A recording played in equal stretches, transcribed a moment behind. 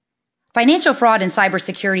Financial fraud and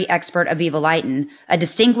cybersecurity expert Aviva Lighten, a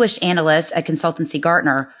distinguished analyst at consultancy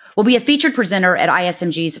Gartner, will be a featured presenter at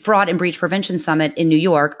ISMG's Fraud and Breach Prevention Summit in New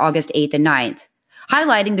York, August 8th and 9th,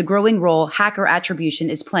 highlighting the growing role hacker attribution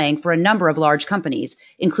is playing for a number of large companies,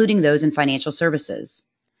 including those in financial services.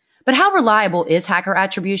 But how reliable is hacker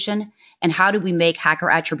attribution, and how do we make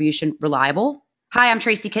hacker attribution reliable? Hi, I'm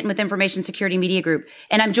Tracy Kitten with Information Security Media Group,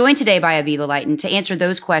 and I'm joined today by Aviva Lighten to answer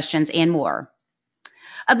those questions and more.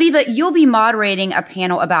 Aviva, you'll be moderating a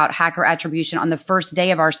panel about hacker attribution on the first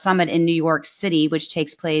day of our summit in New York City, which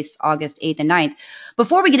takes place August 8th and 9th.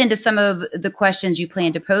 Before we get into some of the questions you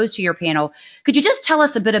plan to pose to your panel, could you just tell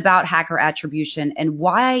us a bit about hacker attribution and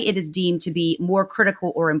why it is deemed to be more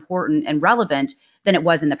critical or important and relevant than it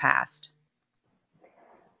was in the past?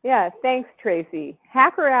 Yeah, thanks, Tracy.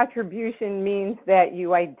 Hacker attribution means that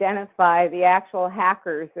you identify the actual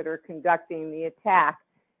hackers that are conducting the attack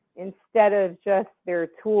instead of just their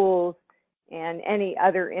tools and any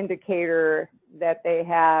other indicator that they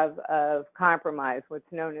have of compromise,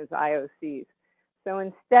 what's known as IOCs. So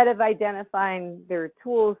instead of identifying their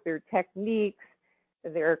tools, their techniques,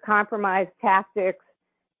 their compromise tactics,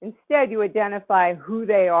 instead you identify who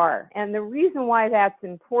they are. And the reason why that's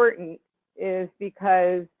important is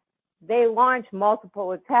because they launch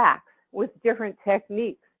multiple attacks with different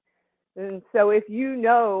techniques. And so if you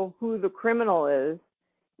know who the criminal is,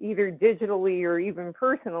 either digitally or even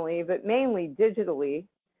personally, but mainly digitally,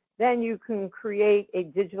 then you can create a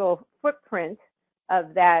digital footprint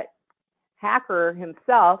of that hacker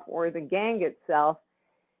himself or the gang itself,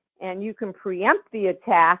 and you can preempt the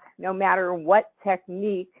attack no matter what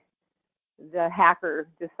technique the hacker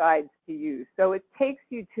decides to use. So it takes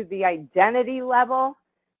you to the identity level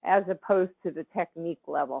as opposed to the technique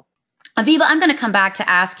level. Aviva, I'm going to come back to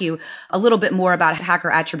ask you a little bit more about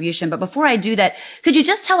hacker attribution. But before I do that, could you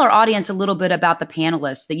just tell our audience a little bit about the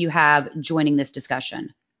panelists that you have joining this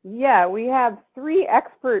discussion? Yeah, we have 3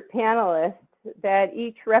 expert panelists that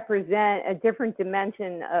each represent a different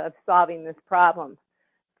dimension of solving this problem.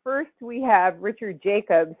 First, we have Richard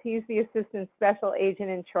Jacobs. He's the Assistant Special Agent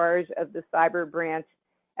in charge of the cyber branch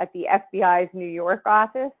at the FBI's New York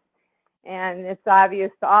office. And it's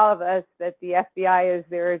obvious to all of us that the FBI is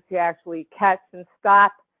there to actually catch and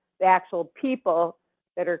stop the actual people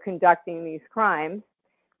that are conducting these crimes.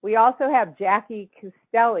 We also have Jackie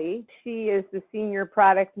Castelli. She is the Senior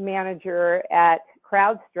Product Manager at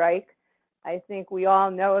CrowdStrike. I think we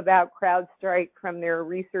all know about CrowdStrike from their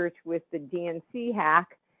research with the DNC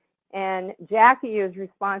hack. And Jackie is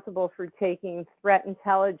responsible for taking threat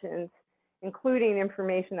intelligence, including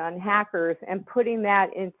information on hackers, and putting that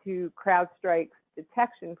into CrowdStrike's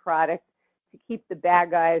detection product to keep the bad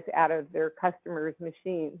guys out of their customers'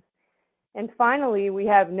 machines. And finally, we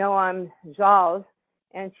have Noam Jalz,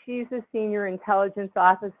 and she's a senior intelligence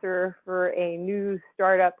officer for a new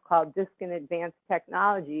startup called Diskin Advanced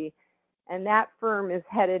Technology. And that firm is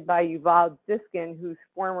headed by Yuval Diskin, who's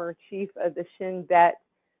former chief of the Shin Bet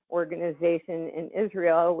organization in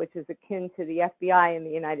Israel, which is akin to the FBI in the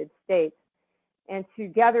United States. And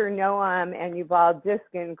together, Noam and Yuval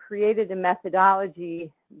Diskin created a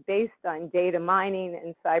methodology based on data mining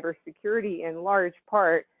and cybersecurity in large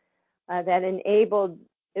part that enabled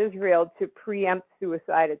Israel to preempt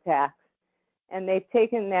suicide attacks. And they've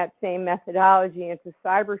taken that same methodology into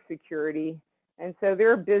cybersecurity. And so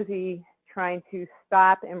they're busy trying to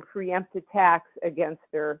stop and preempt attacks against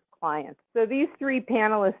their clients. So these 3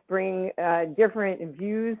 panelists bring different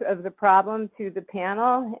views of the problem to the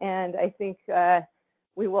panel, and I think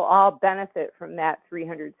we will all benefit from that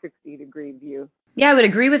 360-degree view. Yeah, I would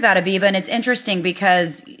agree with that, Aviva, and it's interesting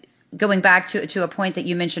because going back to a point that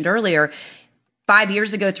you mentioned earlier, 5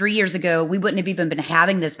 years ago, 3 years ago, we wouldn't have even been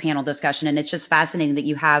having this panel discussion, and it's just fascinating that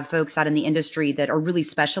you have folks out in the industry that are really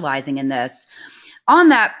specializing in this. On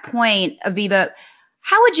that point, Aviva,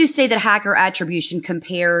 how would you say that hacker attribution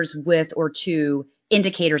compares with or to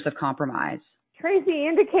indicators of compromise? Tracy,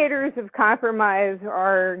 indicators of compromise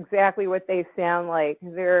are exactly what they sound like.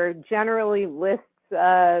 They're generally lists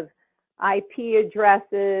of IP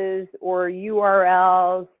addresses or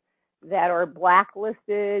URLs that are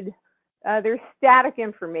blacklisted. They're static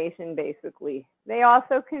information, basically. They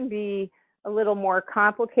also can be a little more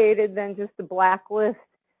complicated than just a blacklist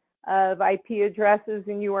of IP addresses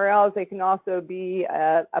and URLs. They can also be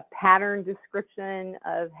a pattern description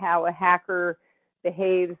of how a hacker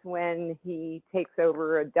behaves when he takes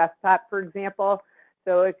over a desktop, for example.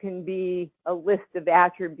 So it can be a list of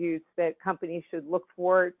attributes that companies should look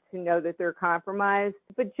for to know that they're compromised.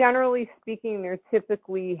 But generally speaking, they're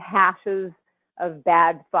typically hashes of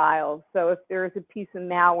bad files. So if there's a piece of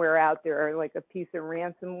malware out there, like a piece of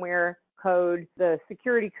ransomware code, the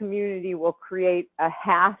security community will create a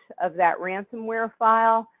hash of that ransomware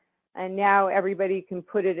file, and now everybody can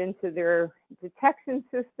put it into their detection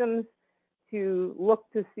systems to look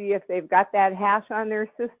to see if they've got that hash on their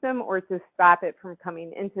system or to stop it from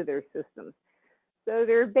coming into their systems. So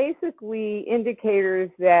they're basically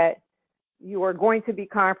indicators that you are going to be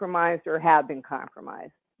compromised or have been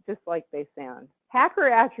compromised, just like they sound. Hacker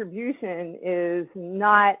attribution is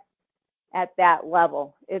not at that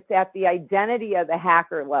level. It's at the identity of the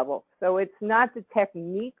hacker level. So it's not the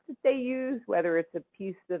techniques that they use, whether it's a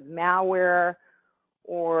piece of malware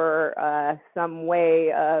or some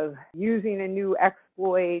way of using a new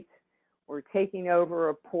exploit or taking over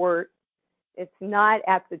a port. It's not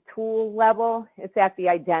at the tool level, it's at the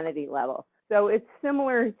identity level. So it's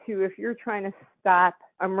similar to if you're trying to stop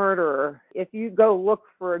a murderer. If you go look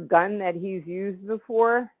for a gun that he's used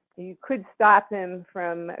before, you could stop him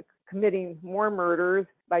from committing more murders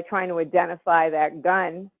by trying to identify that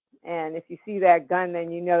gun. And if you see that gun,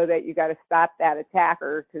 then you know that you got to stop that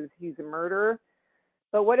attacker because he's a murderer.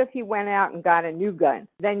 But what if he went out and got a new gun?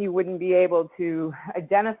 Then you wouldn't be able to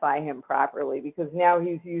identify him properly because now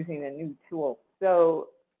he's using a new tool. So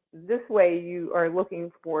this way you are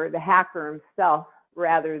looking for the hacker himself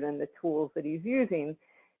rather than the tools that he's using.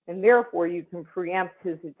 And therefore you can preempt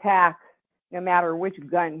his attacks no matter which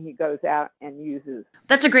gun he goes out and uses.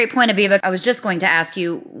 That's a great point, Aviva. I was just going to ask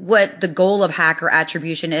you what the goal of hacker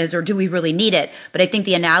attribution is, or do we really need it? But I think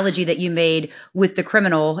the analogy that you made with the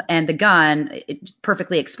criminal and the gun, it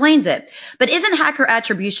perfectly explains it. But isn't hacker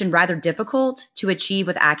attribution rather difficult to achieve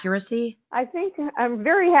with accuracy? I think I'm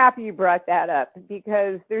very happy you brought that up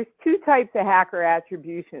because there's two types of hacker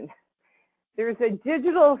attribution. There's a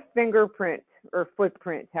digital fingerprint or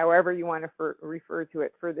footprint, however you want to refer to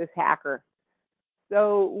it, for this hacker.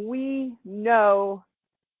 So we know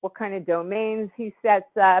what kind of domains he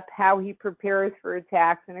sets up, how he prepares for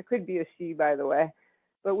attacks, and it could be a she, by the way.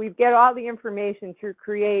 But we get all the information to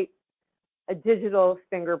create a digital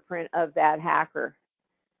fingerprint of that hacker.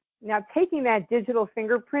 Now, taking that digital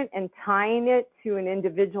fingerprint and tying it to an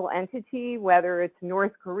individual entity, whether it's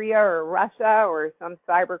North Korea or Russia or some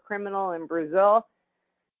cyber criminal in Brazil,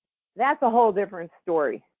 that's a whole different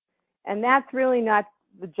story. And that's really not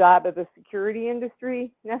the job of the security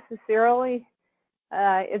industry necessarily.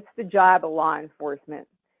 It's the job of law enforcement.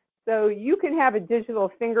 So you can have a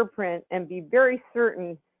digital fingerprint and be very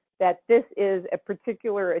certain that this is a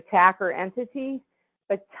particular attacker entity,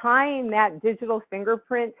 but tying that digital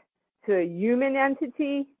fingerprint to a human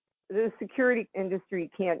entity, the security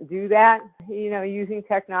industry can't do that. Using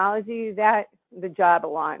technology, that's the job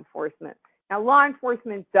of law enforcement. Now, law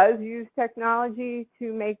enforcement does use technology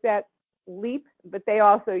to make that leap, but they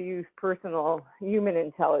also use personal human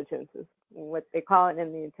intelligence, is what they call it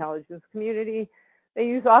in the intelligence community. They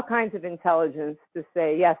use all kinds of intelligence to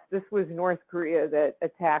say, yes, this was North Korea that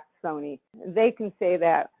attacked Sony. They can say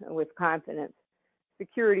that with confidence.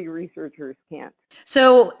 Security researchers can't.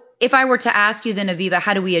 So if I were to ask you then, Aviva,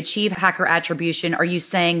 how do we achieve hacker attribution? Are you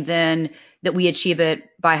saying then that we achieve it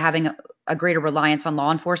by having a greater reliance on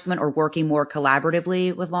law enforcement or working more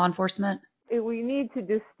collaboratively with law enforcement? We need to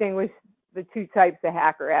distinguish the two types of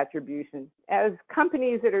hacker attribution. As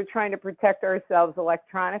companies that are trying to protect ourselves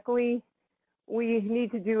electronically, we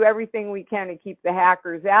need to do everything we can to keep the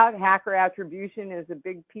hackers out. Hacker attribution is a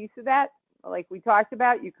big piece of that. Like we talked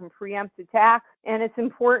about, you can preempt attacks, and it's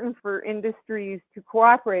important for industries to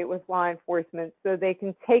cooperate with law enforcement so they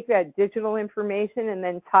can take that digital information and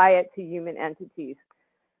then tie it to human entities.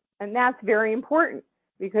 And that's very important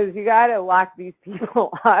because you got to lock these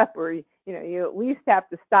people up, or you at least have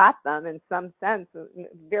to stop them in some sense.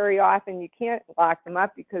 Very often you can't lock them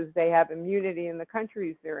up because they have immunity in the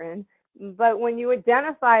countries they're in. But when you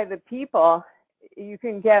identify the people, you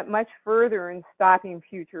can get much further in stopping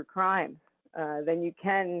future crimes than you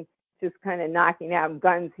can just kind of knocking out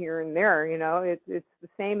guns here and there. It's the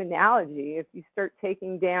same analogy. If you start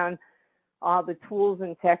taking down all the tools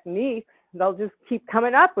and techniques, they'll just keep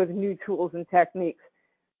coming up with new tools and techniques.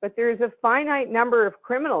 But there's a finite number of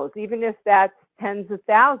criminals. Even if that's tens of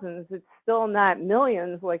thousands, it's still not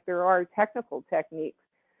millions like there are technical techniques.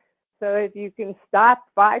 So if you can stop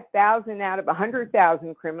 5,000 out of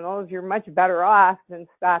 100,000 criminals, you're much better off than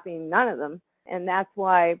stopping none of them. And that's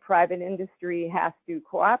why private industry has to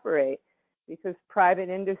cooperate, because private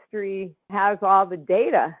industry has all the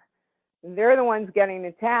data. They're the ones getting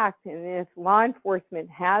attacked. And if law enforcement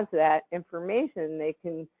has that information, they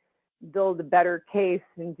can build a better case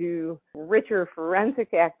and do richer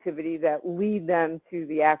forensic activity that lead them to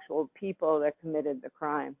the actual people that committed the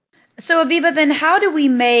crime. So Aviva, then how do we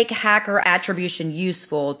make hacker attribution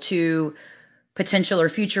useful to potential or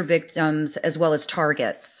future victims as well as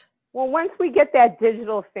targets? Well, once we get that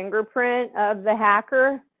digital fingerprint of the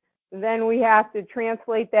hacker, then we have to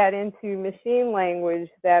translate that into machine language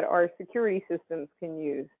that our security systems can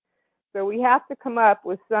use. So we have to come up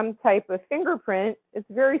with some type of fingerprint. It's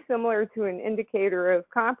very similar to an indicator of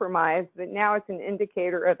compromise, but now it's an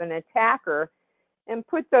indicator of an attacker, and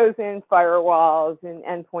put those in firewalls and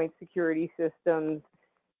endpoint security systems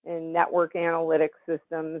and network analytics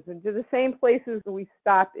systems. And to the same places we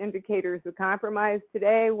stop indicators of compromise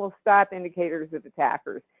today, we'll stop indicators of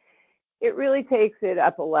attackers. It really takes it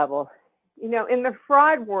up a level. You know, in the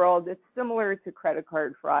fraud world, it's similar to credit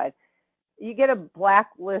card fraud. You get a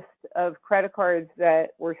blacklist of credit cards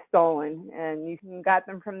that were stolen, and you got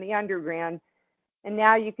them from the underground, and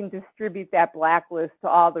now you can distribute that blacklist to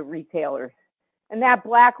all the retailers. And that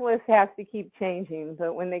blacklist has to keep changing,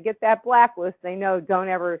 but when they get that blacklist, they know don't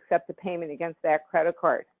ever accept a payment against that credit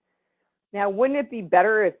card. Now, wouldn't it be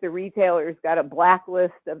better if the retailers got a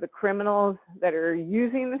blacklist of the criminals that are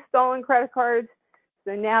using the stolen credit cards?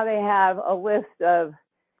 So now they have a list of,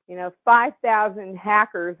 5,000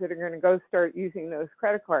 hackers that are going to go start using those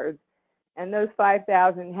credit cards. And those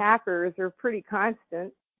 5,000 hackers are pretty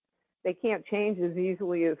constant. They can't change as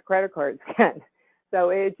easily as credit cards can. So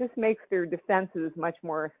it just makes their defenses much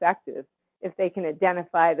more effective if they can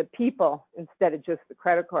identify the people instead of just the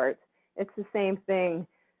credit cards. It's the same thing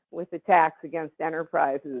with attacks against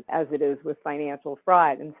enterprises as it is with financial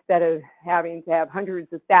fraud. Instead of having to have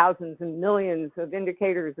hundreds of thousands and millions of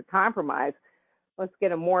indicators of compromise, let's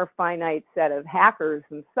get a more finite set of hackers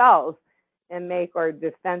themselves and make our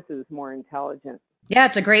defenses more intelligent. Yeah,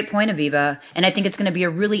 it's a great point, Aviva. And I think it's going to be a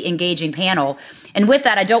really engaging panel. And with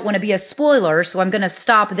that, I don't want to be a spoiler, so I'm going to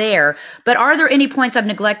stop there. But are there any points I've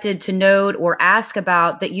neglected to note or ask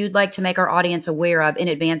about that you'd like to make our audience aware of in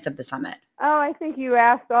advance of the summit? Oh, I think you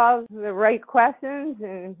asked all the right questions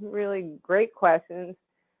and really great questions.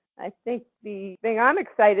 I think the thing I'm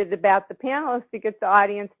excited about the panel is to get the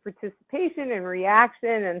audience participation and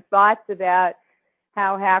reaction and thoughts about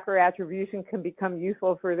how hacker attribution can become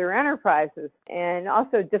useful for their enterprises, and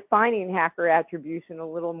also defining hacker attribution a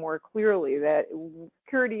little more clearly, that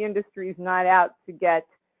security industry is not out to get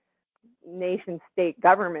nation state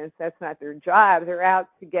governments. That's not their job. They're out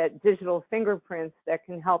to get digital fingerprints that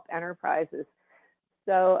can help enterprises.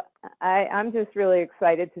 So I'm just really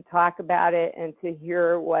excited to talk about it and to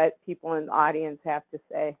hear what people in the audience have to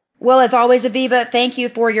say. Well, as always, Aviva, thank you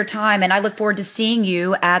for your time. And I look forward to seeing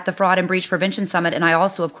you at the Fraud and Breach Prevention Summit. And I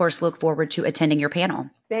also, of course, look forward to attending your panel.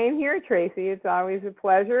 Same here, Tracy. It's always a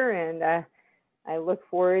pleasure. And I look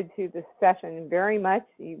forward to this session very much.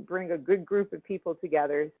 You bring a good group of people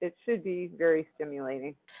together. It should be very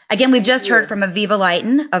stimulating. Again, we've just heard from Aviva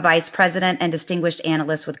Lighten, a Vice President and Distinguished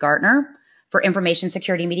Analyst with Gartner. For Information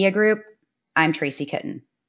Security Media Group, I'm Tracy Kitten.